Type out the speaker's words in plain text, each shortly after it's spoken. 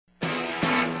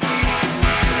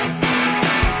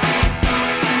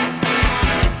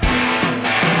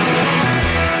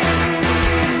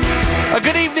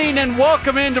and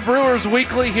welcome into Brewers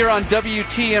Weekly here on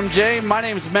WTMJ. My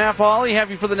name is Matt Pauley. Have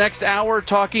you for the next hour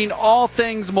talking all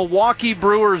things Milwaukee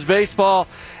Brewers baseball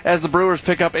as the Brewers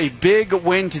pick up a big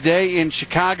win today in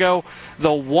Chicago.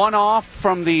 The one-off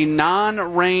from the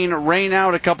non-rain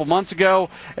rain-out a couple months ago.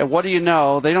 And what do you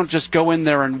know? They don't just go in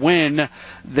there and win.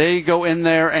 They go in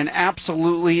there and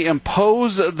absolutely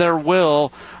impose their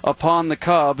will upon the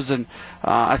Cubs. And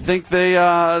I think they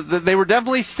were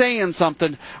definitely saying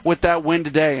something with that win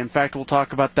today. In fact, we'll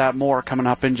talk about that more coming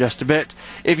up in just a bit.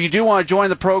 If you do want to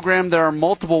join the program, there are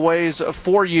multiple ways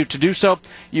for you to do so.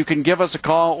 You can give us a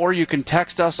call or you can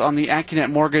text us on the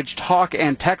AccuNet Mortgage talk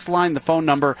and text line. The phone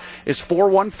number is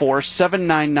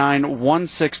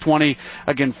 414-799-1620.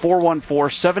 Again,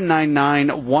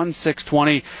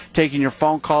 414-799-1620. Taking your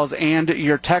phone calls and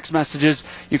your text messages.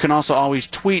 You can also always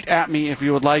tweet at me if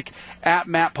you would like, at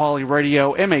Matt Pauley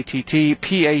Radio,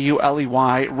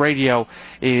 MattPauley Radio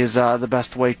is the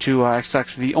best way to, it's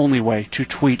actually the only way to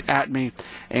tweet at me,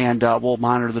 and we'll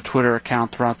monitor the Twitter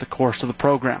account throughout the course of the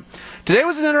program. Today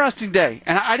was an interesting day,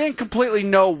 and I didn't completely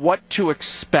know what to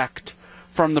expect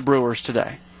from the Brewers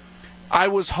today. I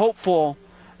was hopeful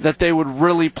that they would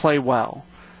really play well.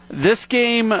 This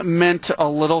game meant a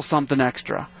little something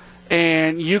extra.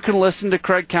 And you can listen to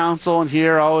Craig Counsell and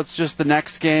hear, it's just the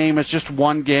next game, it's just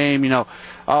one game, the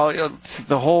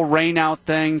whole rain-out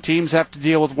thing, teams have to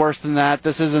deal with worse than that,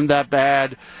 this isn't that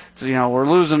bad. So, we're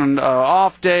losing an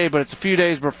off day, but it's a few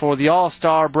days before the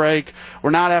All-Star break. We're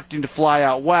not having to fly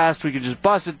out west. We can just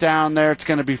bus it down there. It's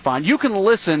going to be fine. You can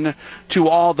listen to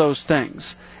all those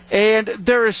things. And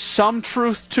there is some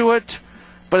truth to it,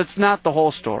 but it's not the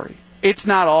whole story. It's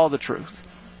not all the truth.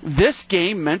 This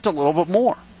game meant a little bit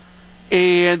more.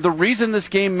 And the reason this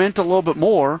game meant a little bit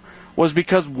more was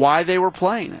because why they were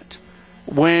playing it.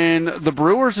 When the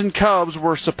Brewers and Cubs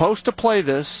were supposed to play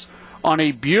this on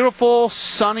a beautiful,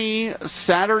 sunny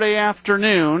Saturday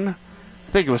afternoon, I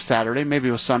think it was Saturday, maybe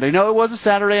it was Sunday. No, it was a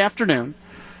Saturday afternoon.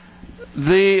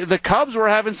 The Cubs were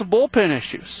having some bullpen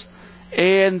issues.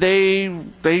 And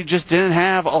they just didn't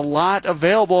have a lot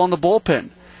available in the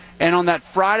bullpen. And on that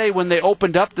Friday when they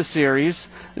opened up the series,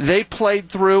 they played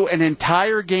through an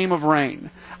entire game of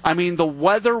rain. I mean, the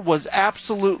weather was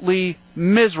absolutely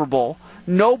miserable.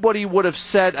 Nobody would have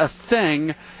said a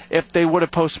thing if they would have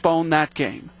postponed that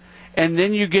game. And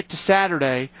then you get to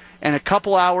Saturday, and a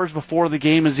couple hours before the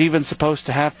game is even supposed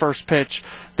to have first pitch,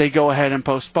 they go ahead and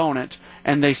postpone it,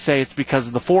 and they say it's because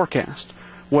of the forecast.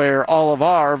 Where all of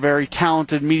our very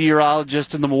talented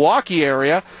meteorologists in the Milwaukee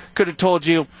area could have told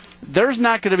you there's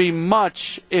not going to be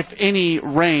much, if any,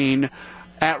 rain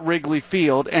at Wrigley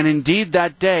Field. And indeed,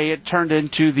 that day, it turned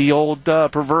into the old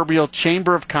proverbial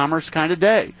Chamber of Commerce kind of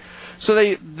day. So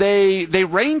they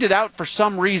rained it out for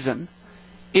some reason.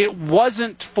 It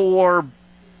wasn't for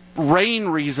rain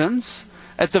reasons.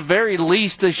 At the very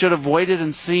least, they should have waited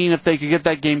and seen if they could get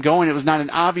that game going. It was not an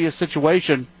obvious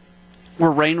situation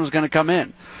where rain was going to come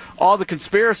in. All the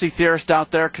conspiracy theorists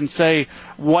out there can say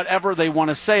whatever they want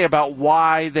to say about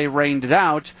why they rained it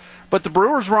out, but the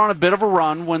Brewers were on a bit of a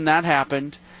run when that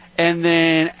happened, and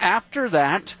then after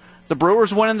that, the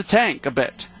Brewers went in the tank a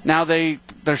bit. Now, they're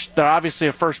obviously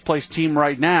a first-place team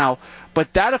right now,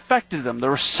 but that affected them.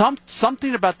 There was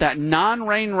something about that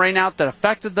non-rain rain-out that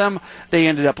affected them. They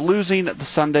ended up losing the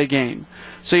Sunday game.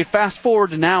 So you fast forward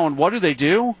to now, and what do?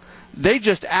 They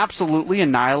just absolutely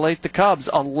annihilate the Cubs,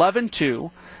 11-2.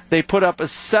 They put up a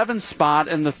 7 spot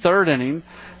in the third inning.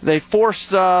 They forced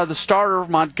the starter,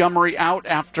 Montgomery, out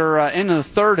after in the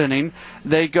third inning.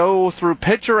 They go through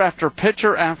pitcher after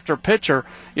pitcher after pitcher.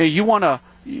 You want to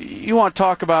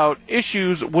talk about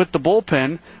issues with the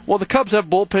bullpen. Well, the Cubs have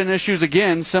bullpen issues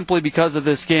again simply because of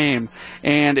this game.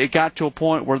 And it got to a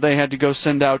point where they had to go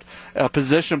send out a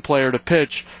position player to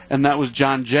pitch, and that was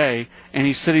John Jay. And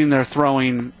he's sitting there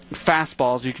throwing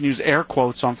fastballs. You can use air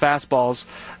quotes on fastballs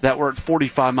that were at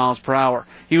 45 miles per hour.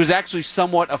 He was actually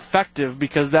somewhat effective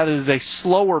because that is a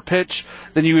slower pitch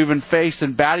than you even face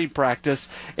in batting practice,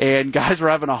 and guys were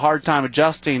having a hard time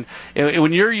adjusting.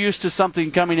 When you're used to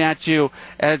something coming at you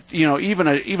at, even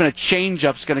a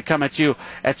changeup's going to come at you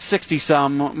at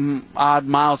 60-some odd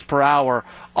miles per hour,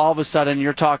 all of a sudden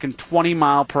you're talking 20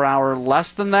 mile per hour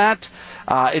less than that.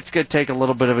 It's going to take a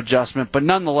little bit of adjustment, but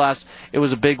nonetheless, it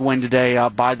was a big win today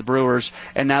by the Brewers,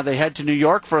 and now they head to New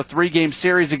York for a 3-game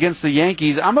series against the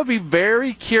Yankees. I'm going to be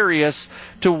very curious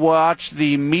to watch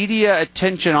the media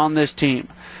attention on this team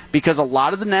because a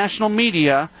lot of the national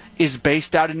media is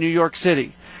based out in New York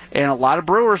City. And a lot of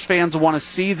Brewers fans want to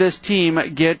see this team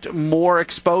get more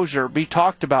exposure, be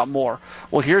talked about more.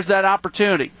 Well, here's that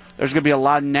opportunity. There's going to be a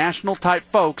lot of national-type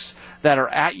folks that are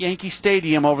at Yankee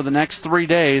Stadium over the next 3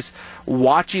 days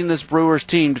watching this Brewers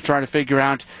team to try to figure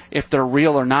out if they're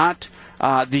real or not.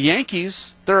 The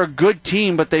Yankees, they're a good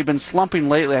team, but they've been slumping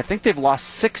lately. I think they've lost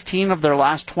 16 of their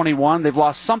last 21. They've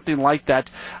lost something like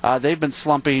that. They've been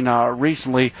slumping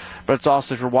recently, but it's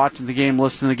also, if you're watching the game,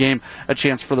 listening to the game, a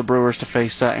chance for the Brewers to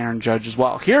face Aaron Judge as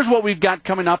well. Here's what we've got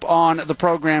coming up on the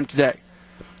program today.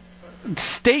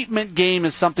 Statement game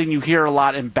is something you hear a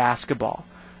lot in basketball.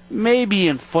 Maybe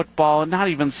in football, not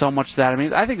even so much that. I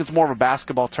mean, I think it's more of a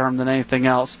basketball term than anything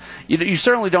else. You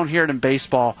certainly don't hear it in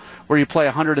baseball, where you play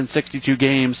 162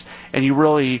 games and you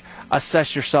really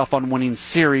assess yourself on winning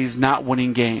series, not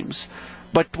winning games.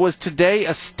 But was today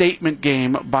a statement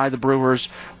game by the Brewers?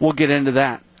 We'll get into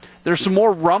that. There's some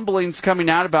more rumblings coming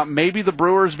out about maybe the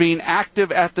Brewers being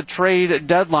active at the trade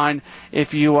deadline.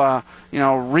 If you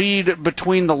read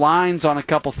between the lines on a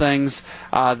couple things,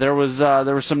 there was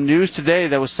some news today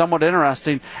that was somewhat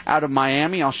interesting out of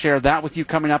Miami. I'll share that with you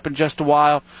coming up in just a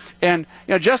while. And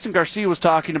Justin Garcia was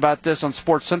talking about this on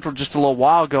Sports Central just a little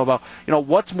while ago about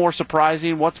what's more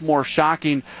surprising, what's more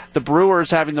shocking, the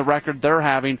Brewers having the record they're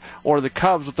having, or the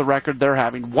Cubs with the record they're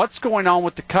having. What's going on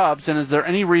with the Cubs, and is there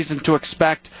any reason to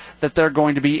expect that they're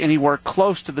going to be anywhere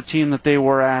close to the team that they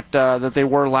were at that they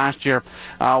were last year?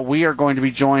 We are going to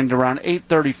be joined around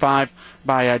 8:35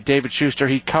 by David Schuster.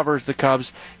 He covers the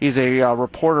Cubs. He's a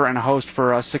reporter and a host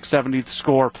for 670 The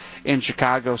Score in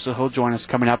Chicago, so he'll join us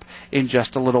coming up in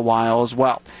just a little while as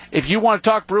well. If you want to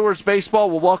talk Brewers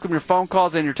baseball, we'll welcome your phone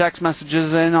calls and your text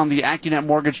messages in on the AccuNet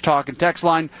Mortgage Talk and Text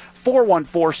line,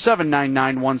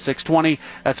 414-799-1620.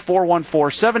 That's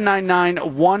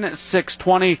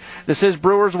 414-799-1620. This is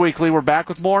Brewers Weekly. We're back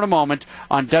with more in a moment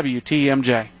on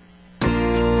WTMJ.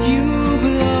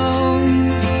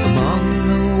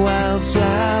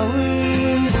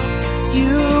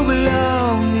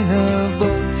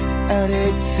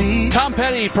 Tom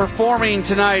Petty performing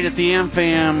tonight at the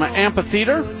AmFam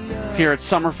Amphitheater here at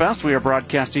Summerfest. We are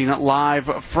broadcasting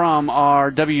live from our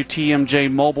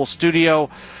WTMJ mobile studio.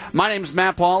 My name is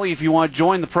Matt Pauley. If you want to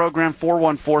join the program,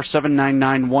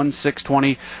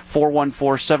 414-799-1620,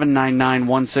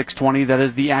 414-799-1620. That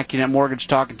is the AccuNet Mortgage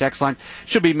Talk and Text line.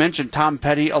 Should be mentioned, Tom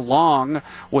Petty along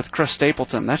with Chris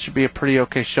Stapleton. That should be a pretty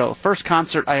okay show. First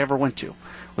concert I ever went to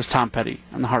was Tom Petty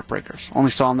and the Heartbreakers. Only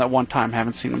saw him that one time,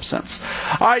 haven't seen him since.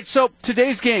 All right, so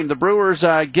today's game, the Brewers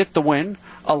get the win,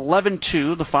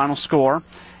 11-2, the final score.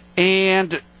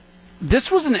 And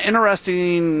this was an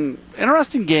interesting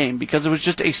game because it was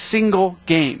just a single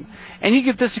game. And you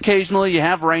get this occasionally. You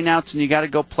have rainouts and you got to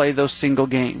go play those single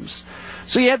games.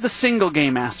 So you had the single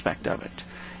game aspect of it.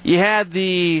 You had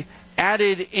the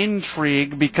added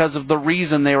intrigue because of the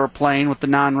reason they were playing with the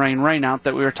non-rain rainout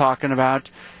that we were talking about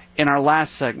in our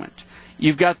last segment.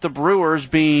 You've got the Brewers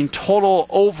being total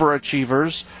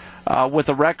overachievers with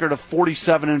a record of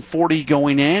 47-40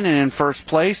 going in and in first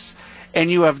place.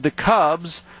 And you have the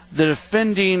Cubs, the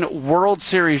defending World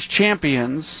Series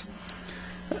champions,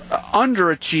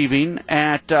 underachieving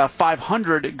at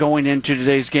 500 going into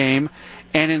today's game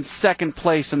and in second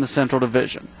place in the Central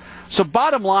Division. So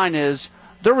bottom line is,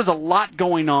 there was a lot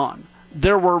going on.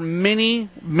 There were many,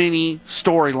 many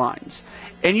storylines.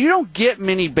 And you don't get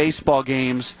many baseball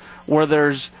games where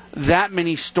there's that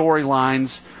many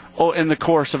storylines in the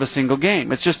course of a single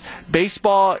game. It's just,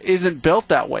 baseball isn't built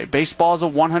that way. Baseball is a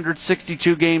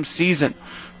 162-game season.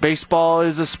 Baseball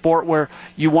is a sport where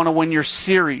you want to win your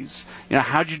series.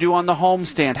 How'd you do on the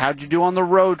homestand? How'd you do on the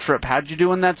road trip? How'd you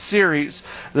do in that series?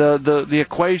 The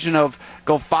equation of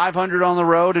go 500 on the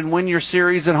road and win your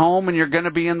series at home and you're going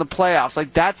to be in the playoffs.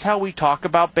 Like, that's how we talk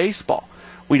about baseball.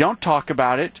 We don't talk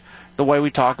about it the way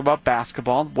we talk about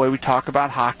basketball, the way we talk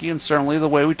about hockey, and certainly the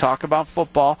way we talk about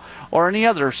football or any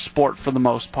other sport for the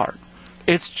most part.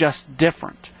 It's just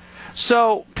different.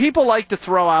 So people like to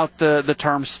throw out the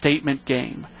term statement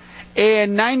game.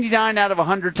 And 99 out of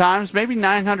 100 times, maybe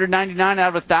 999 out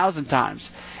of 1,000 times,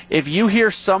 if you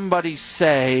hear somebody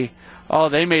say, oh,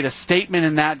 they made a statement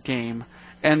in that game,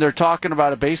 and they're talking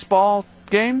about a baseball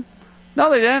game, no,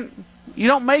 they didn't. You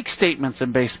don't make statements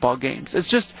in baseball games. It's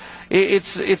just,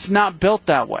 it's not built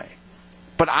that way.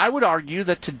 But I would argue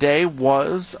that today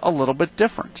was a little bit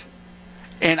different.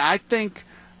 And I think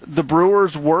the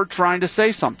Brewers were trying to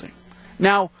say something.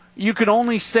 Now, you can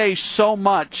only say so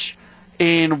much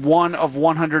in one of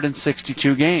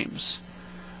 162 games.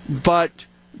 But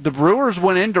the Brewers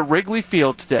went into Wrigley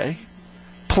Field today,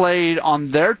 played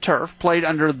on their turf, played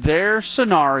under their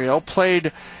scenario,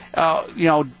 played,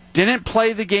 didn't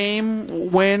play the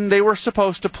game when they were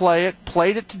supposed to play it,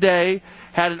 played it today,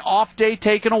 had an off day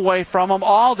taken away from them,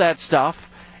 all that stuff,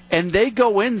 and they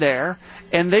go in there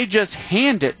and they just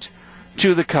hand it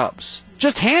to the Cubs.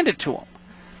 Just hand it to them.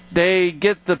 They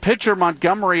get the pitcher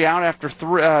Montgomery out after 2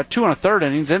 1/3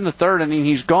 innings. In the third inning,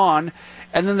 he's gone.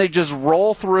 And then they just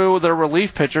roll through their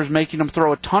relief pitchers, making them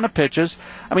throw a ton of pitches.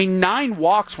 I mean, 9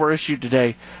 walks were issued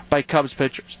today by Cubs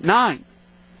pitchers. 9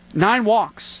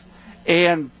 walks.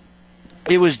 And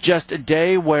it was just a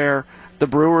day where the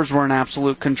Brewers were in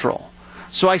absolute control.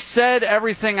 So I said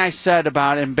everything I said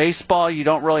about in baseball you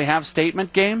don't really have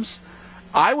statement games.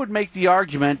 I would make the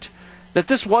argument that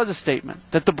this was a statement,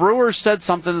 that the Brewers said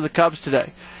something to the Cubs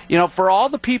today. You know, for all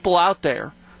the people out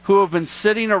there who have been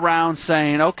sitting around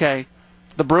saying, okay,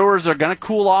 the Brewers are going to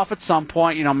cool off at some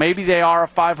point. You know, maybe they are a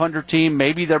 500 team.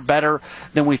 Maybe they're better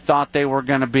than we thought they were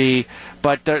going to be.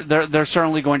 But they're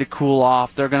certainly going to cool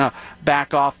off. They're going to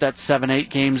back off that 7-8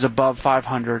 games above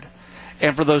 500.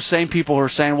 And for those same people who are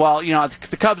saying, well, you know,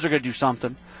 the Cubs are going to do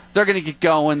something. They're going to get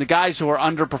going. The guys who are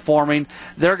underperforming,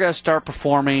 they're going to start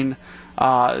performing.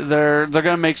 They're going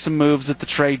to make some moves at the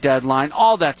trade deadline.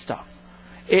 All that stuff.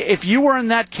 If you were in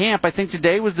that camp, I think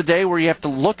today was the day where you have to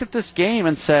look at this game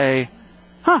and say,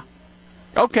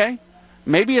 okay,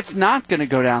 maybe it's not going to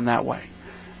go down that way.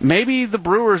 Maybe the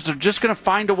Brewers are just going to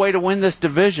find a way to win this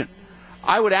division.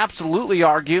 I would absolutely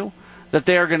argue that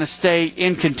they are going to stay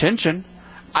in contention.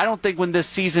 I don't think when this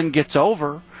season gets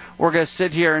over, we're going to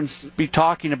sit here and be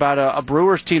talking about a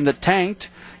Brewers team that tanked.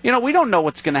 You know, we don't know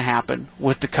what's going to happen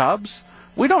with the Cubs.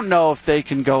 We don't know if they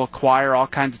can go acquire all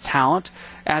kinds of talent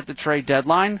at the trade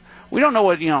deadline. We don't know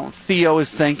what, Theo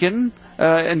is thinking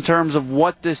in terms of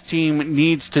what this team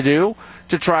needs to do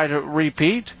to try to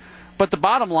repeat. But the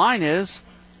bottom line is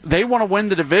they want to win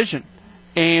the division.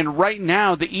 And right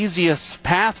now, the easiest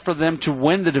path for them to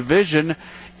win the division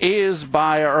is to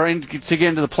get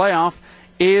into the playoff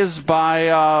is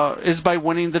by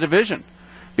winning the division.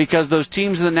 Because those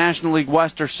teams in the National League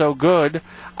West are so good,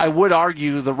 I would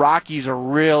argue the Rockies are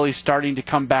really starting to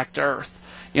come back to earth.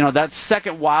 You know, that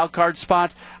second wild card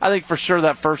spot, I think for sure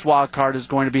that first wild card is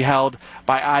going to be held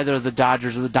by either the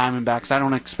Dodgers or the Diamondbacks. I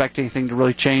don't expect anything to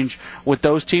really change with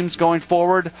those teams going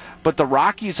forward, but the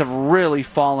Rockies have really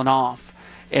fallen off.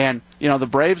 And, the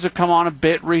Braves have come on a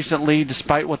bit recently,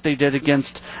 despite what they did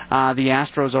against the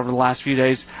Astros over the last few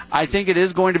days. I think it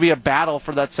is going to be a battle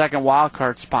for that second wild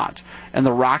card spot. And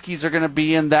the Rockies are going to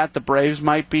be in that. The Braves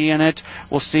might be in it.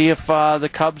 We'll see if the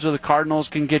Cubs or the Cardinals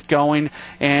can get going.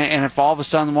 And if all of a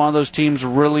sudden one of those teams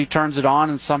really turns it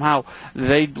on and somehow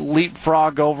they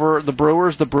leapfrog over the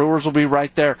Brewers will be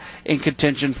right there in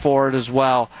contention for it as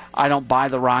well. I don't buy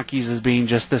the Rockies as being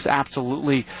just this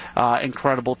absolutely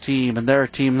incredible team. And they're a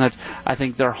team that I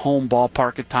think their home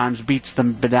ballpark at times beats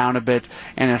them down a bit,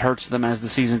 and it hurts them as the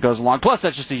season goes along. Plus,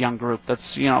 that's just a young group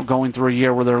that's going through a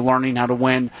year where they're learning how to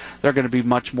win. They're going to be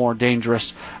much more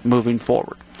dangerous moving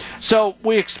forward. So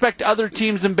we expect other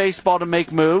teams in baseball to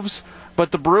make moves,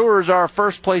 but the Brewers are a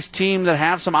first-place team that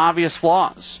have some obvious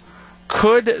flaws.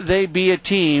 Could they be a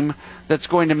team that's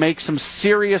going to make some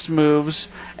serious moves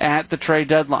at the trade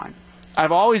deadline?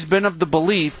 I've always been of the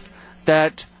belief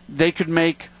that they could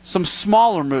make some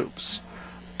smaller moves.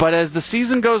 But as the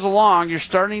season goes along, you're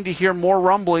starting to hear more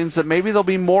rumblings that maybe they'll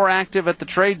be more active at the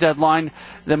trade deadline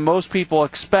than most people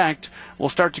expect. We'll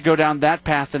start to go down that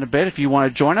path in a bit. If you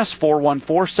want to join us,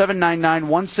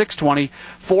 414-799-1620,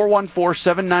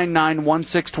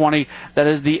 414-799-1620. That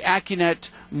is the Accunet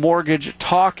Mortgage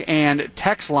talk and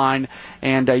text line,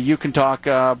 and you can talk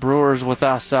Brewers with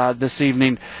us this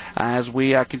evening as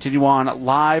we continue on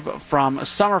live from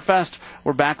Summerfest.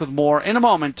 We're back with more in a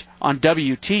moment on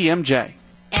WTMJ.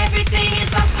 Everything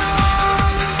is awesome.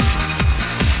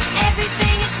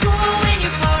 Everything is cool when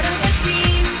you're part of a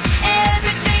team.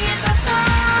 Everything is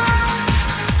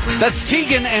awesome. That's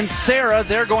Tegan and Sarah.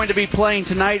 They're going to be playing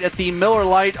tonight at the Miller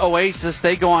Lite Oasis.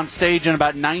 They go on stage in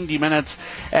about 90 minutes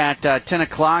at 10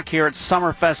 o'clock here at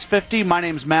Summerfest 50. My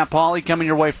name's Matt Pauley, coming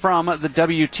your way from the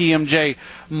WTMJ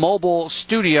mobile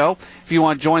studio. If you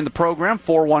want to join the program,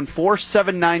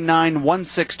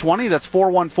 414-799-1620. That's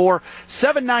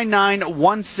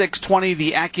 414-799-1620,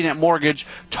 the Accunet Mortgage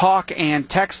talk and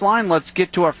text line. Let's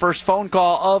get to our first phone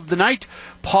call of the night.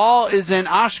 Paul is in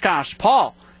Oshkosh.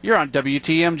 Paul, you're on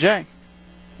WTMJ.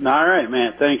 All right,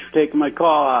 man. Thanks for taking my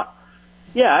call.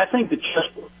 I think that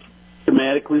just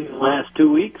dramatically the last 2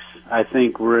 weeks, I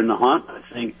think we're in the hunt. I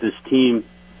think this team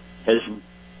has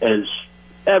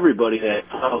everybody that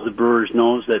follows the Brewers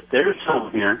knows that there's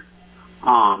something here.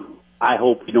 I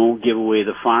hope we don't give away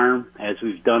the farm as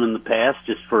we've done in the past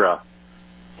just to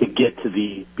get to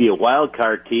be a wild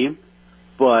card team.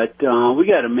 but we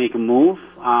got to make a move.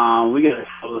 We got to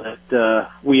show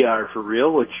that we are for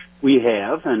real, which we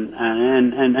have,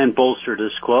 and bolster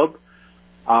this club.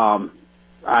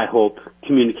 I hope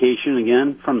communication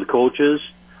again from the coaches,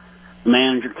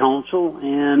 manager council,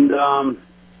 and the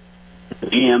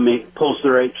GM pulls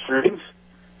the right strings.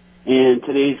 And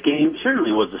today's game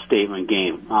certainly was a statement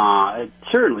game. It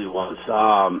certainly was.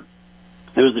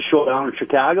 It was a showdown in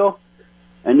Chicago,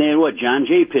 and they had John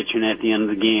Jay pitching at the end of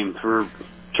the game for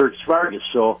Church Vargas.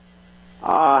 So,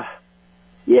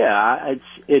 yeah,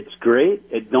 it's great.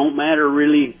 It don't matter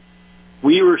really.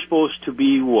 We were supposed to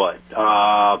be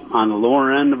on the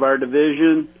lower end of our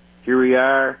division. Here we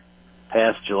are,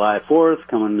 past July 4th,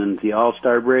 coming into the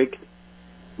All-Star break,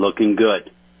 looking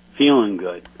good, feeling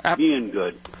good, being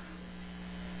good.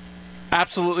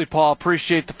 Absolutely, Paul.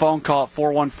 Appreciate the phone call at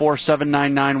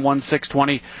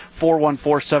 414-799-1620.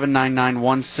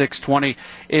 414-799-1620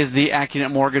 is the AccuNet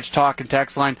Mortgage Talk and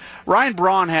Text line. Ryan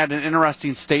Braun had an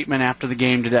interesting statement after the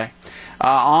game today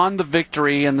on the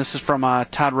victory, and this is from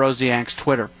Todd Rosiank's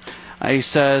Twitter. He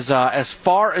says, as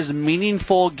far as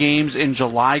meaningful games in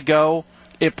July go,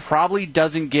 it probably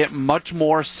doesn't get much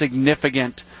more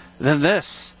significant than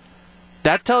this.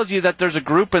 That tells you that there's a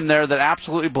group in there that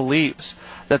absolutely believes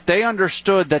that they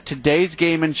understood that today's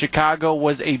game in Chicago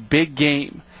was a big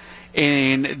game.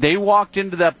 And they walked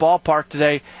into that ballpark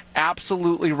today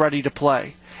absolutely ready to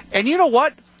play. And you know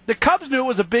what? The Cubs knew it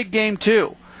was a big game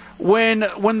too. When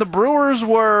the Brewers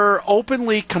were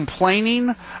openly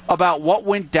complaining about what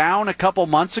went down a couple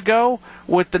months ago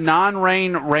with the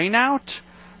non-rain rainout,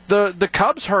 the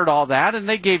Cubs heard all that, and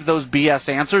they gave those BS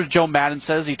answers. Joe Maddon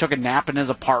says he took a nap in his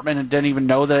apartment and didn't even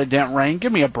know that it didn't rain.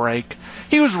 Give me a break.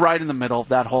 He was right in the middle of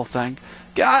that whole thing.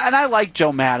 And I like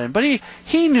Joe Maddon, but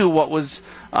he knew what was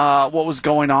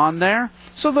going on there.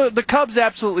 So the Cubs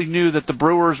absolutely knew that the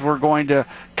Brewers were going to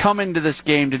come into this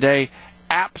game today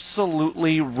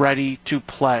absolutely ready to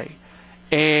play.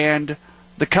 And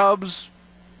the Cubs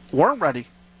weren't ready.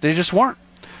 They just weren't.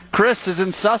 Chris is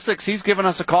in Sussex. He's given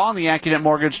us a call on the AccuNet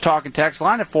Mortgage Talk and Text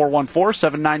line at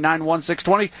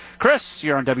 414-799-1620. Chris,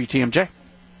 you're on WTMJ.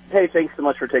 Hey, thanks so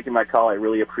much for taking my call. I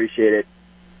really appreciate it.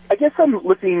 I guess I'm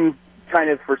looking kind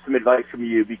of for some advice from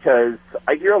you, because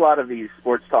I hear a lot of these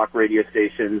sports talk radio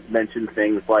stations mention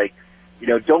things like,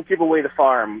 don't give away the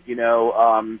farm,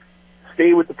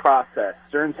 stay with the process.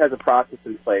 Stearns has a process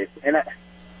in place. And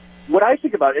what I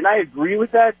think about, and I agree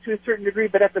with that to a certain degree,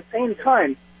 but at the same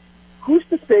time, who's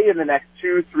to say in the next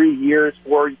 2, 3 years,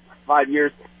 4, 5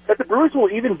 years, that the Brewers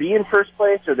will even be in first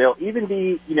place, or they'll even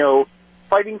be,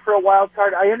 fighting for a wild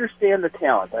card? I understand the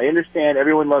talent. I understand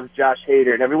everyone loves Josh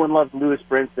Hader, and everyone loves Lewis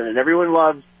Brinson, and everyone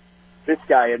loves this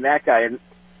guy and that guy,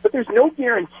 but there's no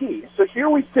guarantee. So here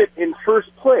we sit in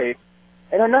first place,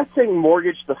 and I'm not saying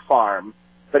mortgage the farm,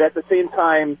 but at the same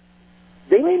time,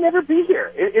 they may never be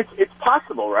here. It's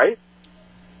possible, right?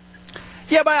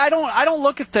 Yeah, but I don't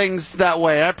look at things that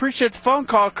way. I appreciate the phone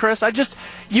call, Chris.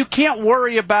 You can't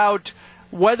worry about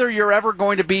whether you're ever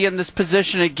going to be in this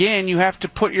position again. You have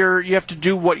to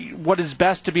do what is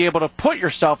best to be able to put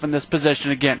yourself in this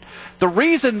position again. The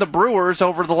reason the Brewers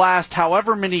over the last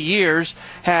however many years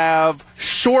have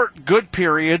short good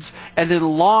periods and then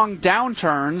long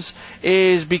downturns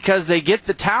is because they get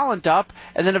the talent up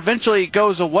and then eventually it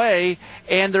goes away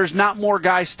and there's not more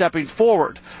guys stepping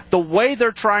forward. The way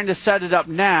they're trying to set it up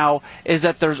now is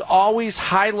that there's always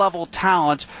high-level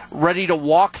talent ready to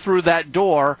walk through that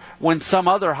door when some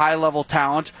other high-level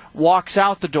talent walks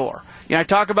out the door. I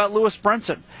talk about Lewis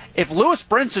Brinson. If Lewis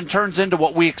Brinson turns into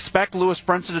what we expect Lewis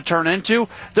Brinson to turn into,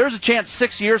 there's a chance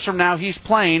 6 years from now he's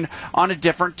playing on a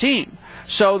different team.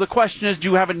 So the question is, do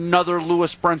you have another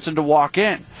Lewis Brinson to walk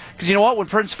in? Because you know what? When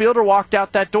Prince Fielder walked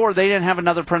out that door, they didn't have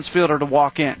another Prince Fielder to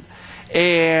walk in.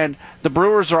 And the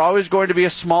Brewers are always going to be a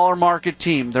smaller market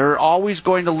team. They're always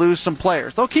going to lose some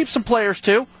players. They'll keep some players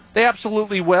too. They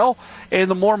absolutely will.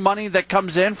 And the more money that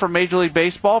comes in from Major League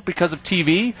Baseball because of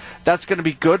TV, that's going to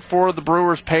be good for the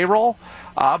Brewers' payroll.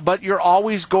 But you're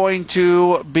always going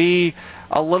to be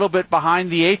a little bit behind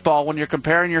the eight ball when you're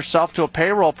comparing yourself to a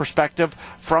payroll perspective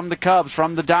from the Cubs,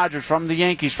 from the Dodgers, from the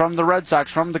Yankees, from the Red Sox,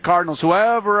 from the Cardinals,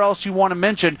 whoever else you want to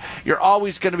mention. You're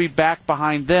always going to be back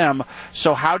behind them.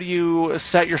 So how do you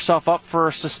set yourself up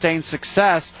for sustained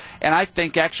success? And I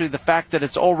think actually the fact that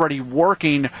it's already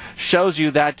working shows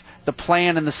you that the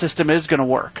plan and the system is going to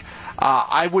work.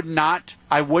 I would not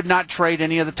trade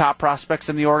any of the top prospects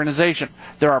in the organization.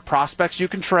 There are prospects you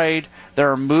can trade.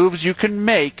 There are moves you can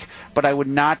make, but I would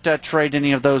not trade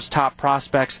any of those top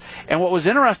prospects. And what was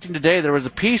interesting today, there was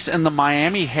a piece in the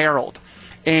Miami Herald,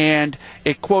 and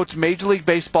it quotes Major League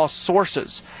Baseball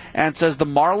sources, and says the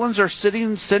Marlins are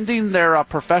sending their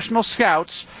professional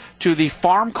scouts to the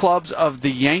farm clubs of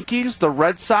the Yankees, the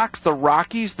Red Sox, the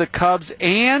Rockies, the Cubs,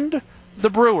 and the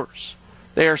Brewers.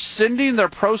 They are sending their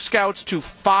pro scouts to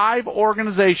 5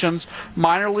 organizations,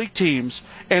 minor league teams,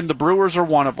 and the Brewers are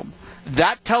one of them.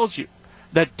 That tells you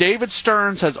that David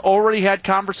Stearns has already had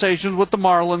conversations with the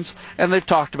Marlins, and they've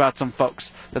talked about some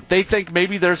folks, that they think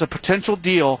maybe there's a potential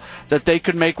deal that they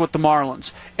could make with the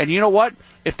Marlins. And you know what?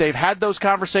 If they've had those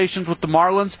conversations with the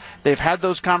Marlins, they've had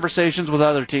those conversations with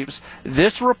other teams.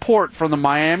 This report from the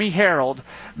Miami Herald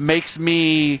makes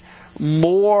me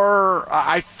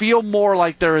I feel more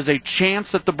like there is a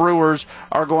chance that the Brewers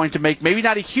are going to make maybe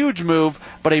not a huge move,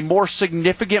 but a more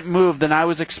significant move than I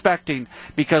was expecting,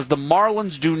 because the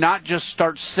Marlins do not just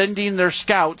start sending their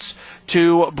scouts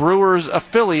to Brewers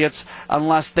affiliates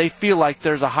unless they feel like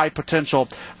there's a high potential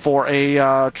for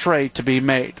a trade to be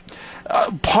made.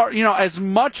 As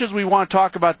much as we want to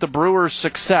talk about the Brewers'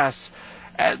 success,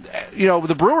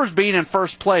 the Brewers being in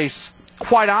first place,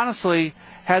 quite honestly,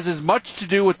 has as much to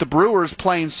do with the Brewers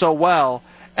playing so well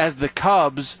as the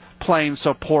Cubs playing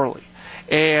so poorly.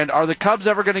 And are the Cubs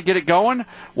ever going to get it going?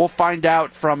 We'll find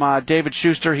out from David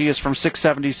Schuster. He is from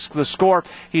 670 The Score.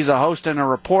 He's a host and a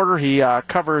reporter. He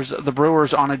covers the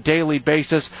Brewers on a daily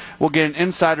basis. We'll get an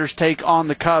insider's take on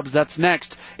the Cubs. That's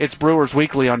next. It's Brewers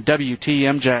Weekly on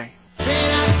WTMJ.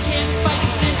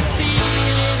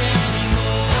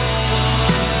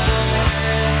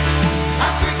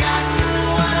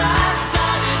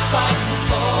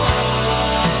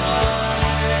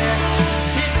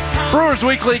 Brewers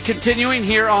Weekly continuing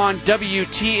here on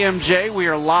WTMJ. We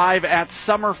are live at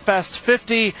Summerfest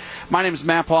 50. My name is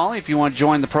Matt Pauley. If you want to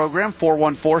join the program,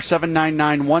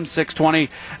 414-799-1620.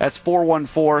 That's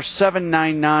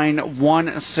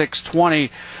 414-799-1620.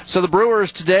 So the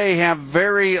Brewers today have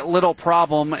very little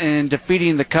problem in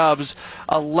defeating the Cubs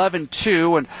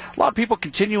 11-2, and a lot of people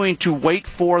continuing to wait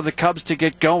for the Cubs to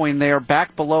get going. They are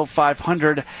back below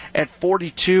 500 at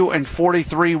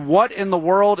 42-43. What in the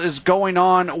world is going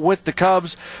on with the Cubs?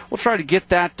 We'll try to get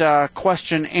that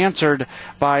question answered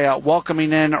by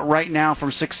welcoming in right now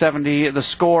from 670 The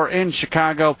Score in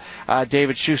Chicago.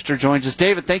 David Schuster joins us.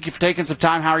 David, thank you for taking some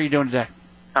time. How are you doing today?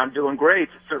 I'm doing great.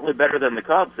 Certainly better than the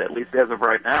Cubs, at least as of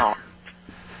right now.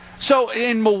 So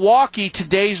in Milwaukee,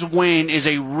 today's win is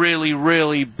a really,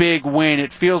 really big win.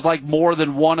 It feels like more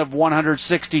than one of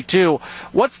 162.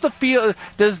 What's the feel?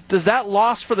 Does that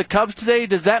loss for the Cubs today,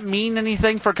 does that mean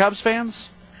anything for Cubs fans?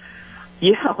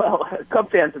 Yeah, well, Cub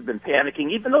fans have been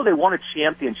panicking. Even though they won a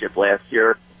championship last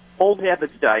year, old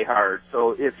habits die hard.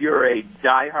 So if you're a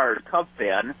diehard Cub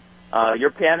fan, you're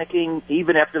panicking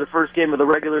even after the first game of the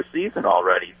regular season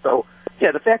already. So,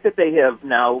 yeah, the fact that they have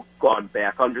now gone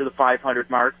back under the 500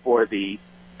 mark for the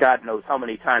God knows how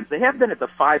many times. They have been at the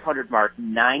 500 mark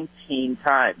 19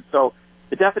 times. So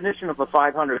the definition of a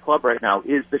 500 club right now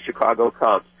is the Chicago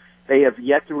Cubs. They have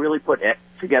yet to really put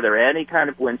together any kind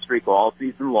of win streak all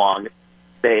season long.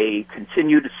 They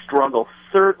continue to struggle.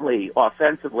 Certainly,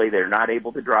 offensively, they're not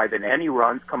able to drive in any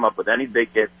runs, come up with any big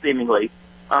hits, seemingly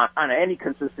on any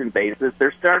consistent basis.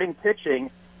 Their starting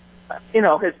pitching,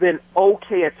 has been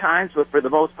okay at times, but for the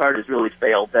most part has really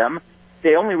failed them.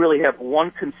 They only really have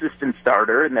one consistent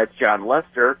starter, and that's John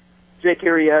Lester. Jake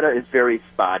Arrieta is very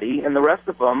spotty, and the rest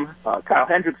of them, Kyle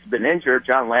Hendricks has been injured,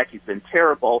 John Lackey's been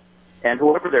terrible, and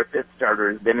whoever their fifth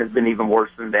starter has been even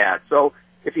worse than that. So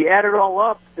if you add it all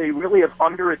up, they really have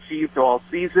underachieved all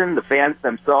season. The fans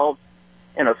themselves,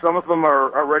 some of them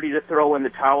are ready to throw in the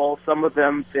towel. Some of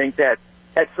them think that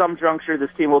at some juncture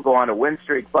this team will go on a win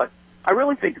streak. But I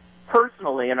really think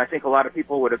personally, and I think a lot of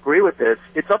people would agree with this,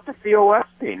 it's up to Theo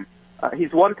Epstein.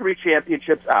 He's won 3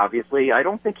 championships, obviously. I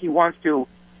don't think he wants to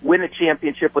win a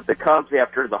championship with the Cubs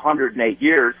after the 108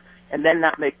 years and then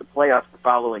not make the playoffs the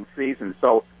following season.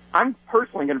 So I'm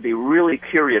personally going to be really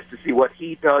curious to see what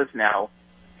he does now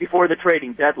before the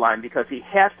trading deadline, because he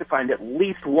has to find at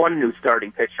least one new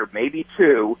starting pitcher, maybe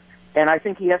 2, and I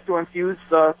think he has to infuse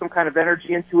some kind of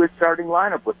energy into his starting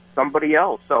lineup with somebody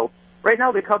else. So right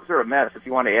now the Cubs are a mess, if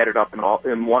you want to add it up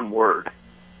in one word.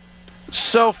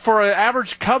 So for an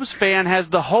average Cubs fan,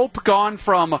 has the hope gone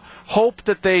from hope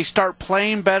that they start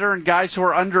playing better and guys who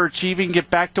are underachieving get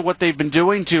back to what they've been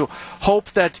doing to hope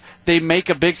that they make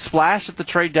a big splash at the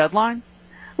trade deadline?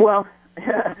 Well,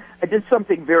 I did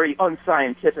something very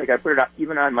unscientific. I put it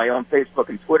even on my own Facebook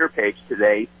and Twitter page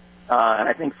today, and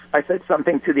I think I said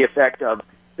something to the effect of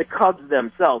the Cubs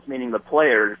themselves, meaning the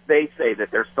players, they say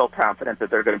that they're still confident that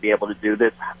they're going to be able to do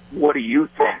this. What do you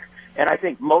think? And I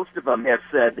think most of them have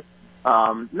said,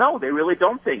 no, they really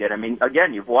don't think it. I mean,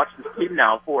 again, you've watched this team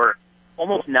now for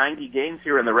almost 90 games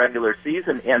here in the regular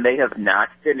season, and they have not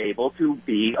been able to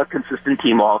be a consistent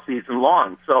team all season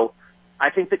long. So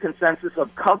I think the consensus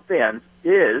of Cub fans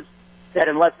is that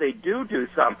unless they do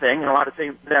something, and a lot of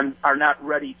them are not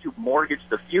ready to mortgage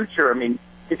the future. I mean,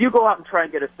 if you go out and try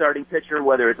and get a starting pitcher,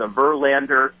 whether it's a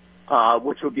Verlander,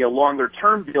 which would be a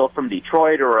longer-term deal from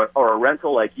Detroit, or a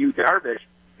rental like Yu Darvish,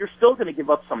 you're still going to give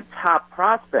up some top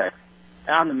prospects.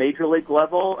 On the major league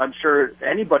level, I'm sure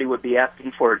anybody would be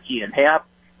asking for Ian Happ.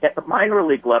 At the minor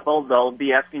league level, they'll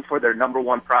be asking for their number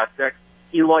one prospect,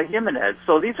 Eloy Jimenez.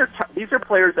 So these are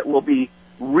players that will be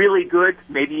really good,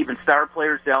 maybe even star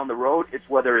players down the road. It's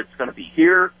whether it's going to be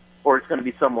here or it's going to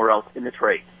be somewhere else in the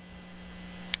trade.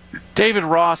 David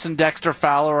Ross and Dexter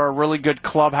Fowler are really good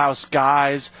clubhouse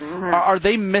guys. Mm-hmm. Are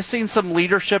they missing some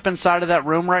leadership inside of that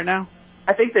room right now?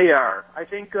 I think they are.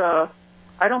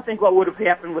 I don't think what would have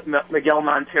happened with Miguel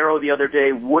Montero the other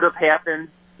day would have happened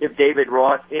if David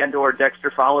Ross and or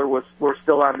Dexter Fowler were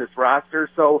still on this roster.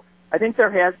 So I think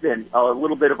there has been a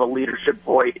little bit of a leadership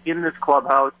void in this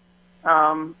clubhouse.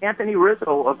 Anthony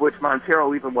Rizzo, of which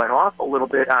Montero even went off a little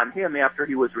bit on him after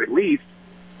he was released,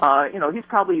 he's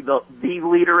probably the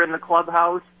leader in the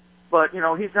clubhouse, but,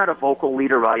 he's not a vocal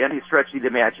leader by any stretch of the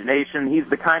imagination. He's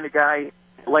the kind of guy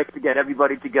that likes to get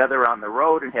everybody together on the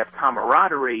road and have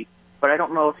camaraderie, but I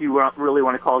don't know if you really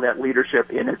want to call that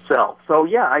leadership in itself. So,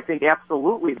 yeah, I think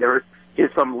absolutely there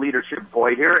is some leadership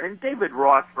void here. And David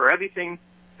Ross, for everything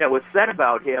that was said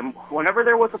about him, whenever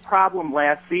there was a problem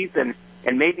last season,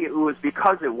 and maybe it was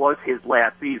because it was his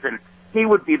last season, he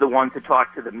would be the one to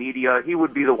talk to the media. He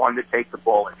would be the one to take the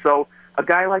bullet. So a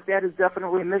guy like that is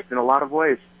definitely missed in a lot of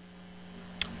ways.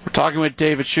 We're talking with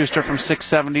David Schuster from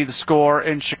 670 The Score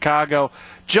in Chicago.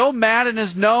 Joe Maddon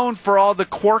is known for all the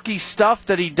quirky stuff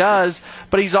that he does,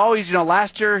 but he's always,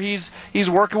 last year he's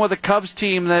working with a Cubs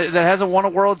team that hasn't won a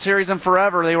World Series in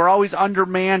forever. They were always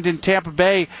undermanned in Tampa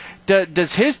Bay.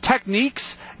 Does his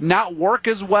techniques not work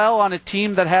as well on a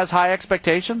team that has high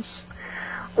expectations?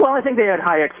 Well, I think they had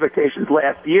high expectations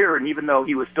last year, and even though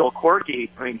he was still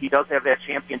quirky, I mean, he does have that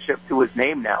championship to his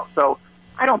name now. So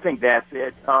I don't think that's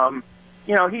it.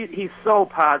 He's so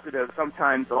positive,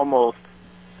 sometimes almost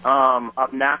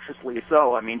obnoxiously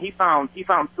so. I mean, he found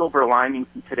silver linings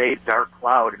in today's dark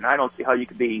cloud, and I don't see how you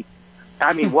could be.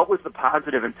 I mean, what was the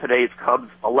positive in today's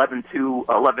Cubs 11-2,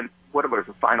 11? Whatever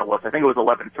the final was, I think it was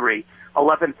 11-3 or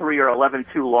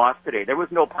 11-2 loss today. There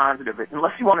was no positive,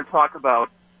 unless you want to talk about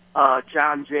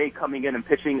John Jay coming in and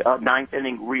pitching a ninth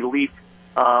inning relief.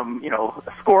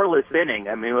 Scoreless inning.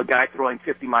 I mean, a guy throwing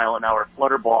 50-mile-an-hour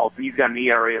flutter balls. He's got an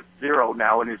ERA of 0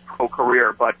 now in his pro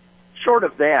career. But short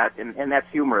of that, and that's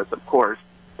humorous, of course,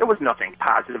 there was nothing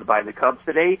positive by the Cubs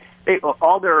today.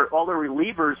 All their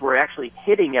relievers were actually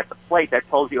hitting at the plate. That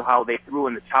tells you how they threw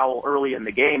in the towel early in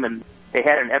the game, and they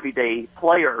had an everyday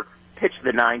player pitch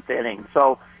the ninth inning.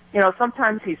 So,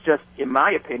 sometimes he's just, in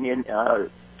my opinion,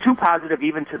 too positive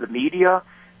even to the media.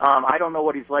 I don't know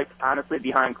what he's like, honestly,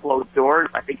 behind closed doors.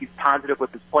 I think he's positive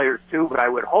with his players, too, but I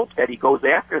would hope that he goes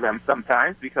after them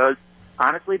sometimes because,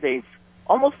 honestly, they've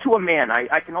almost to a man.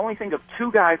 I can only think of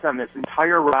 2 guys on this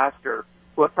entire roster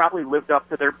who have probably lived up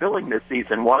to their billing this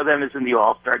season. One of them is in the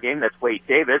All-Star game. That's Wade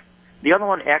Davis. The other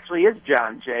one actually is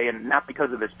John Jay, and not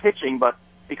because of his pitching, but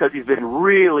because he's been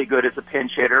really good as a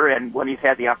pinch hitter, and when he's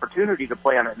had the opportunity to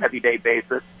play on an everyday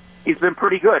basis, he's been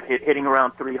pretty good, hitting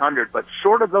around 300. But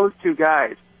short of those 2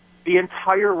 guys, the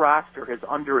entire roster has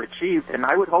underachieved, and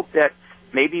I would hope that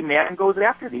maybe Madden goes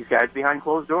after these guys behind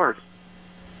closed doors.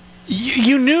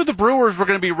 You knew the Brewers were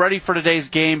going to be ready for today's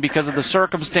game because of the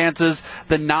circumstances,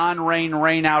 the non-rain,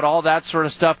 rain out, all that sort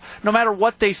of stuff. No matter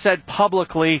what they said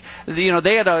publicly, they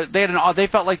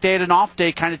felt like they had an off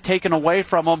day kind of taken away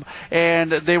from them,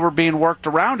 and they were being worked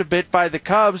around a bit by the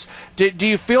Cubs. Do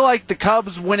you feel like the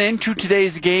Cubs went into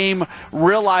today's game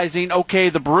realizing, okay,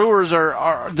 the Brewers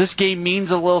this game means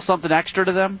a little something extra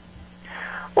to them?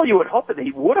 Well, you would hope that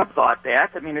he would have thought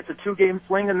that. I mean, it's a 2-game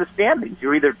swing in the standings.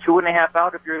 You're either 2.5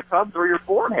 out if you're the Cubs, or you're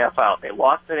 4.5 out. They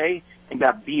lost today and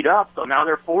got beat up, so now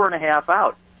they're 4.5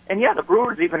 out. And yeah, the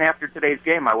Brewers, even after today's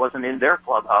game, I wasn't in their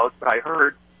clubhouse, but I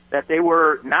heard that they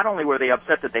were, not only were they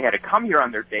upset that they had to come here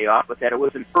on their day off, but that it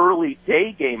was an early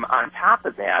day game on top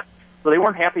of that. So they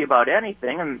weren't happy about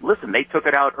anything. And listen, they took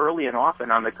it out early and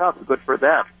often on the Cubs. Good for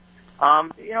them.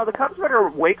 The Cubs better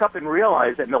wake up and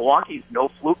realize that Milwaukee's no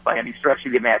fluke by any stretch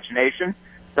of the imagination.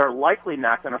 They're likely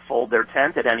not going to fold their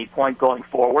tent at any point going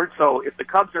forward. So if the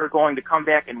Cubs are going to come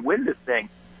back and win this thing,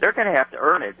 they're going to have to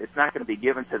earn it. It's not going to be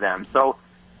given to them. So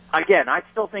again, I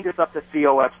still think it's up to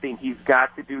C.O. Epstein. He's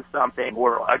got to do something.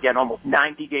 We're, again, almost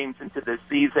 90 games into this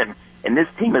season, and this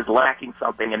team is lacking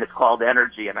something, and it's called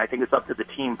energy. And I think it's up to the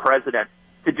team president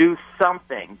to do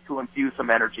something to infuse some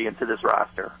energy into this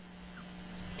roster.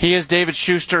 He is David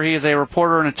Schuster. He is a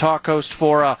reporter and a talk host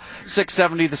for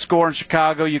 670 The Score in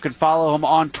Chicago. You can follow him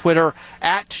on Twitter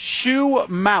at Shoe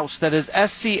Mouse. That is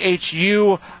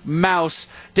SCHU Mouse.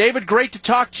 David, great to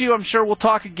talk to you. I'm sure we'll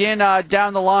talk again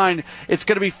down the line. It's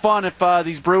going to be fun if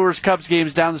these Brewers-Cubs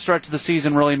games down the stretch of the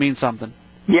season really mean something.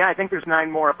 Yeah, I think there's 9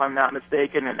 more if I'm not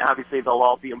mistaken, and obviously they'll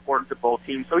all be important to both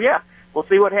teams. So, yeah, we'll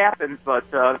see what happens. But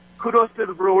kudos to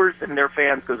the Brewers and their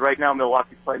fans, because right now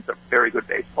Milwaukee's playing some very good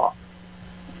baseball.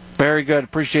 Very good.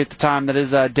 Appreciate the time. That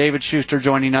is David Schuster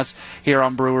joining us here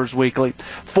on Brewers Weekly.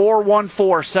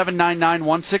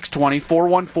 414-799-1620.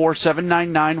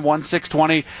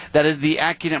 414-799-1620. That is the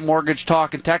Accunet Mortgage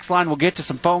Talk and Text line. We'll get to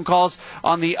some phone calls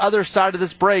on the other side of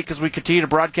this break as we continue to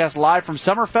broadcast live from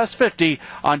Summerfest 50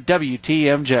 on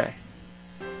WTMJ.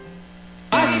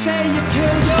 I say you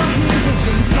kill your heroes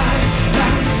and fly,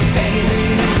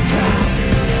 baby, don't cry.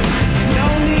 No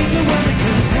need to worry,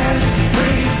 'cause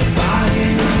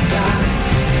everybody will die.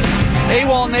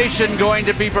 AWOL Nation going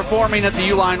to be performing at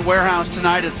the Uline Warehouse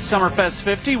tonight at Summerfest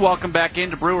 50. Welcome back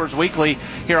into Brewers Weekly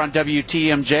here on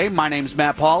WTMJ. My name's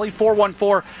Matt Pauley.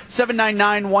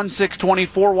 414-799-1620.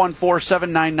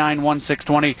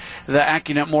 414-799-1620. The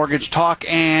Accunet Mortgage Talk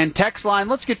and Text line.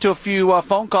 Let's get to a few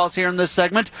phone calls here in this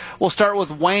segment. We'll start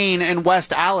with Wayne in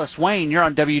West Allis. Wayne, you're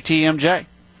on WTMJ.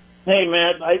 Hey,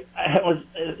 Matt,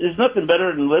 there's nothing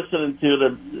better than listening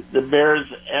to the Bears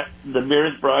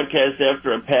broadcast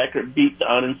after a Packer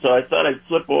beatdown, and so I thought I'd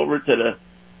flip over to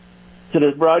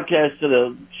the broadcast of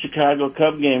the Chicago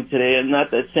Cub game today. And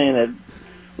not that saying that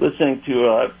listening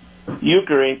to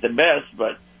Euchre ain't the best,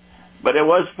 but it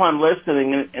was fun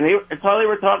listening. And it's all they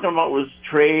were talking about was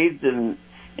trades and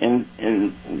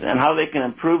how they can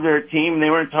improve their team.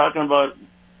 They weren't talking about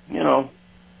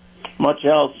much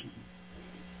else.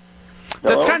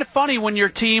 That's kind of funny when your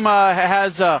team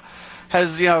has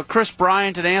Chris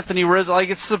Bryant and Anthony Rizzo. Like,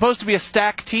 it's supposed to be a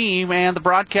stacked team, and the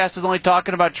broadcast is only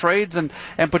talking about trades and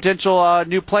potential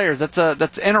new players.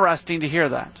 That's interesting to hear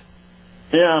that.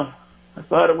 Yeah, I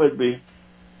thought it would be.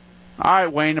 All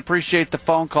right, Wayne, appreciate the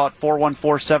phone call at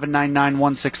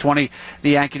 414-799-1620,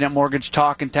 the Accunet Mortgage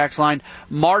Talk and Text line.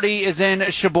 Marty is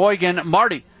in Sheboygan.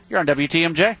 Marty, you're on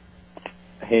WTMJ.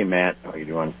 Hey, Matt. How are you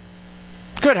doing?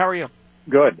 Good. How are you?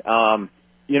 Good. I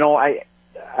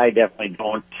definitely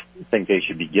don't think they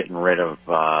should be getting rid of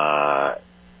a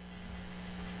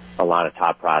lot of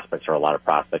top prospects or a lot of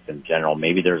prospects in general.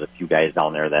 Maybe there's a few guys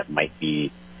down there that might be,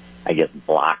 I guess,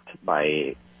 blocked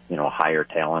by, higher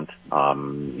talent.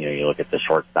 You look at the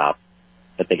shortstop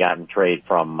that they got in trade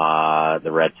from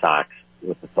the Red Sox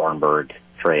with the Thornburg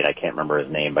trade. I can't remember his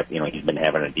name, but, he's been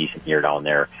having a decent year down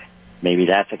there. Maybe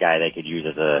that's a guy they could use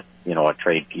as a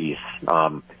trade piece.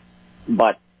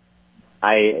 But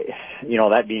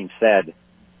that being said,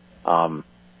 I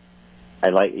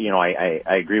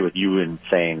agree with you in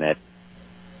saying that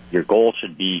your goal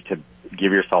should be to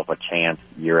give yourself a chance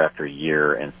year after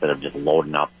year instead of just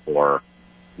loading up for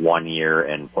 1 year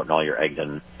and putting all your eggs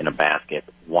in a basket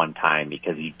one time,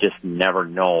 because you just never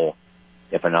know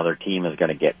if another team is going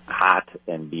to get hot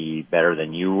and be better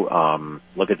than you.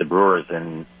 Look at the Brewers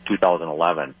in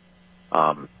 2011.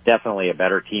 Definitely a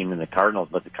better team than the Cardinals,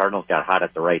 but the Cardinals got hot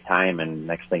at the right time, and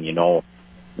next thing you know,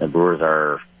 the Brewers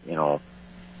are,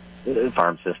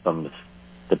 farm systems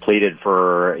depleted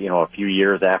for, a few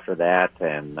years after that.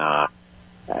 And I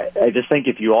just think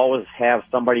if you always have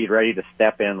somebody ready to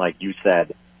step in, like you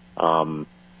said, and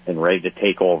ready to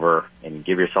take over and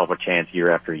give yourself a chance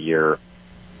year after year,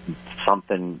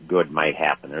 something good might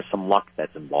happen. There's some luck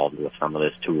that's involved with some of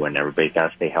this too, and everybody's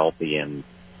got to stay healthy, and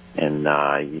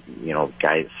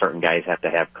certain guys have to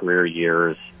have career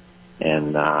years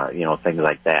and things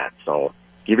like that. So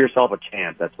give yourself a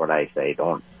chance. That's what I say.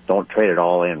 Don't trade it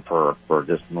all in for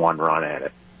just one run at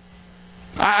it.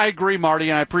 I agree, Marty,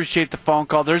 and I appreciate the phone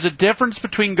call. There's a difference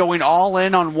between going all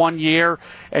in on 1 year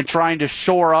and trying to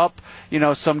shore up,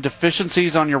 some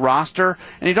deficiencies on your roster,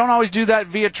 and you don't always do that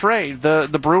via trade. The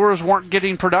Brewers weren't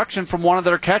getting production from one of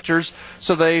their catchers,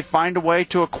 so they find a way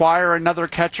to acquire another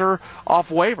catcher off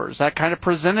waivers. That kind of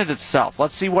presented itself.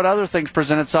 Let's see what other things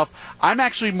present itself. I'm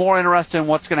actually more interested in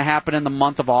what's going to happen in the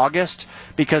month of August,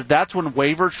 because that's when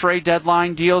waiver trade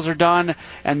deadline deals are done,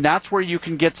 and that's where you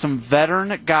can get some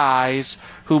veteran guys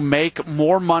who make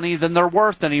more money than they're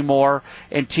worth anymore,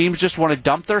 and teams just want to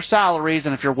dump their salaries,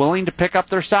 and if you're willing to pick up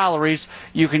their salaries,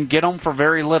 you can get them for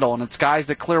very little, and it's guys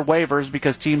that clear waivers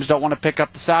because teams don't want to pick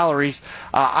up the salaries.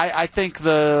 I think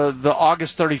the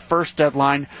August 31st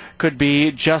deadline could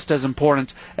be just as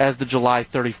important as the July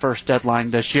 31st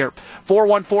deadline this year.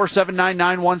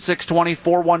 414-799-1620,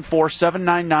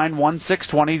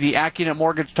 414-799-1620, the AccuNet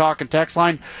Mortgage Talk and Text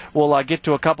line. We'll get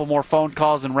to a couple more phone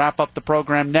calls and wrap up the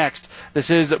program next. This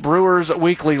is Brewers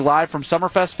Weekly, live from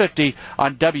Summerfest 50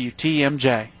 on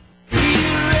WTMJ.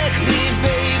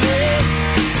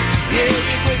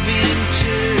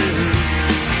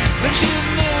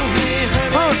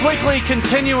 Brewers Weekly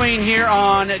continuing here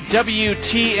on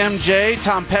WTMJ.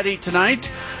 Tom Petty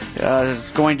tonight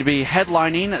is going to be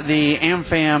headlining the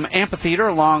AmFam Amphitheater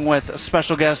along with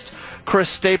special guest Chris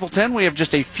Stapleton. We have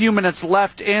just a few minutes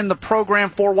left in the program.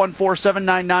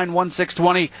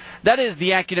 414-799-1620. That is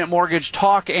the AccuNet Mortgage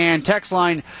Talk and Text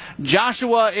line.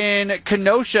 Joshua in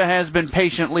Kenosha has been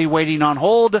patiently waiting on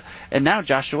hold, and now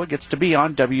Joshua gets to be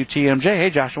on WTMJ. Hey,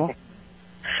 Joshua.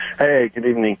 Hey, good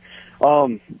evening.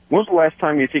 When was the last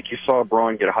time you think you saw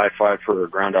Braun get a high five for a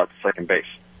ground out to second base?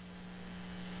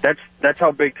 That's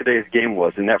how big today's game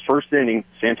was. In that first inning,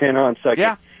 Santana on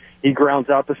second, he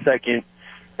grounds out to second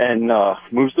and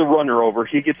moves the runner over.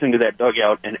 He gets into that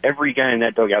dugout, and every guy in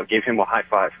that dugout gave him a high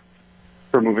five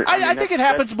for moving. I think it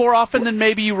happens more often than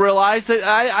maybe you realize.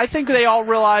 I think they all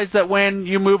realize that when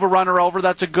you move a runner over,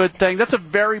 that's a good thing. That's a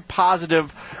very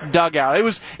positive dugout.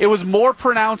 It was more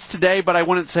pronounced today, but I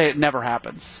wouldn't say it never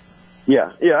happens.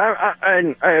 Yeah,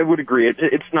 I would agree.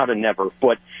 It's not a never,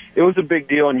 but it was a big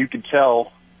deal, and you could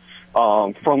tell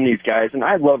from these guys. And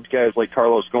I loved guys like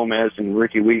Carlos Gomez and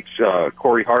Ricky Weeks,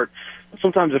 Corey Hart.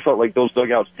 Sometimes I felt like those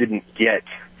dugouts didn't get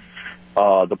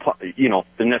the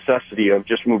necessity of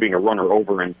just moving a runner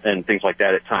over and things like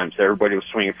that at times. Everybody was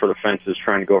swinging for the fences,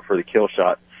 trying to go for the kill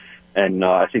shot. And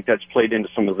I think that's played into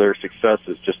some of their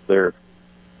successes, just their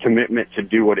commitment to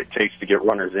do what it takes to get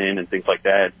runners in and things like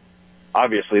that.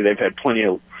 Obviously, they've had plenty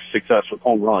of success with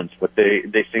home runs, but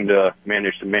they seem to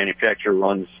manage to manufacture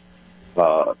runs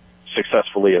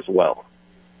successfully as well.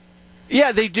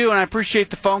 Yeah, they do, and I appreciate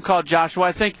the phone call, Joshua.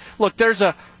 I think, look, there is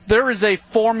a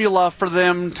formula for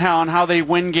them on how they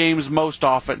win games most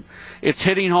often. It's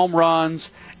hitting home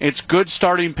runs, it's good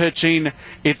starting pitching,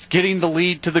 it's getting the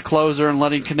lead to the closer and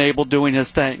letting Knebel doing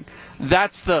his thing.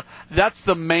 That's the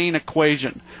main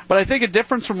equation. But I think a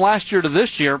difference from last year to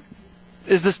this year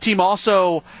is this team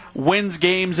also wins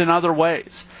games in other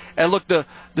ways. And look, the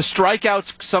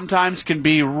strikeouts sometimes can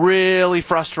be really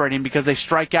frustrating because they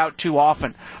strike out too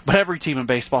often. But every team in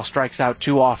baseball strikes out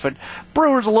too often.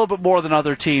 Brewers a little bit more than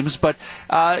other teams, but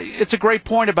it's a great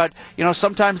point about,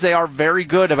 sometimes they are very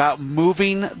good about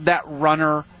moving that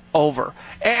runner over.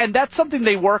 And that's something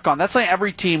they work on. That's something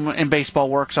every team in baseball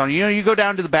works on. You go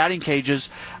down to the batting cages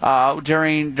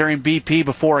during BP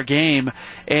before a game,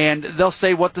 and they'll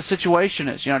say what the situation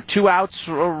is. 2 outs,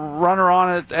 runner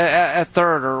on at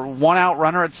third, or 1 out,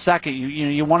 runner at second.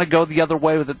 You want to go the other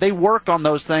way with it. They work on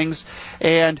those things,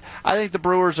 and I think the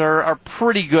Brewers are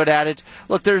pretty good at it.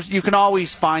 Look, you can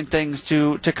always find things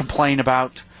to complain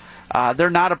about. They're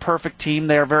not a perfect team.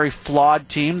 They're a very flawed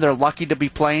team. They're lucky to be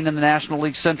playing in the National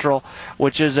League Central,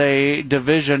 which is a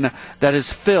division that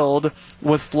is filled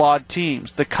with flawed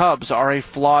teams. The Cubs are a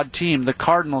flawed team. The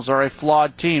Cardinals are a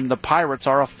flawed team. The Pirates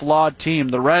are a flawed team.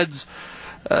 The Reds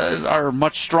are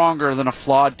much stronger than a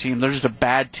flawed team. They're just a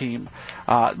bad team.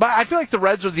 But I feel like the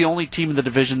Reds are the only team in the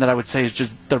division that I would say is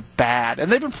just they're bad,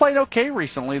 and they've been playing okay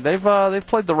recently. They've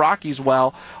played the Rockies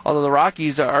well, although the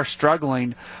Rockies are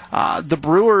struggling. The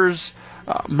Brewers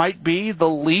might be the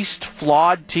least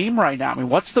flawed team right now. I mean,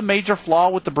 what's the major flaw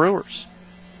with the Brewers?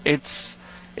 It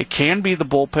can be the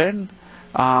bullpen.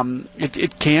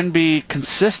 It can be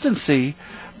consistency.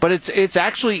 But it's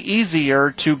actually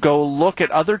easier to go look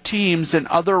at other teams and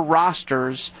other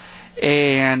rosters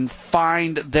and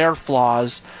find their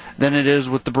flaws than it is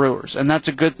with the Brewers. And that's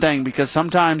a good thing, because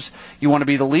sometimes you want to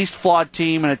be the least flawed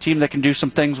team and a team that can do some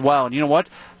things well. And you know what?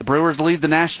 The Brewers lead the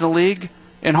National League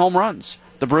in home runs.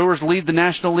 The Brewers lead the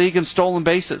National League in stolen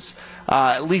bases.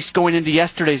 At least going into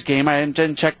yesterday's game, I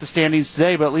didn't check the standings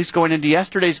today, but at least going into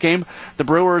yesterday's game, the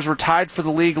Brewers were tied for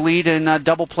the league lead in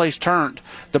double plays turned.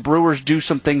 The Brewers do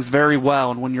some things very well,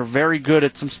 and when you're very good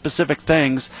at some specific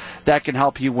things, that can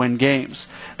help you win games.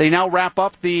 They now wrap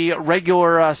up the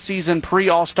regular season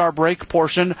pre-All-Star break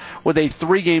portion with a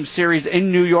 3-game series in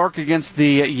New York against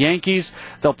the Yankees.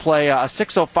 They'll play a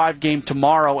 6:05 game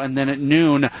tomorrow, and then at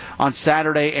noon on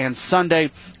Saturday and Sunday.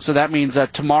 So that means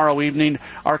tomorrow evening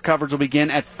our coverage will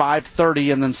begin at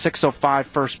 5:30 and then 6:05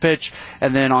 first pitch.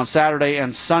 And then on Saturday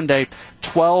and Sunday,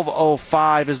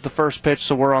 12:05 is the first pitch,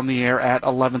 so we're on the air at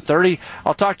 11:30.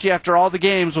 I'll talk to you after all the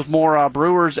games with more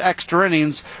Brewers Extra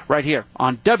Innings right here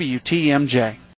on WTMJ.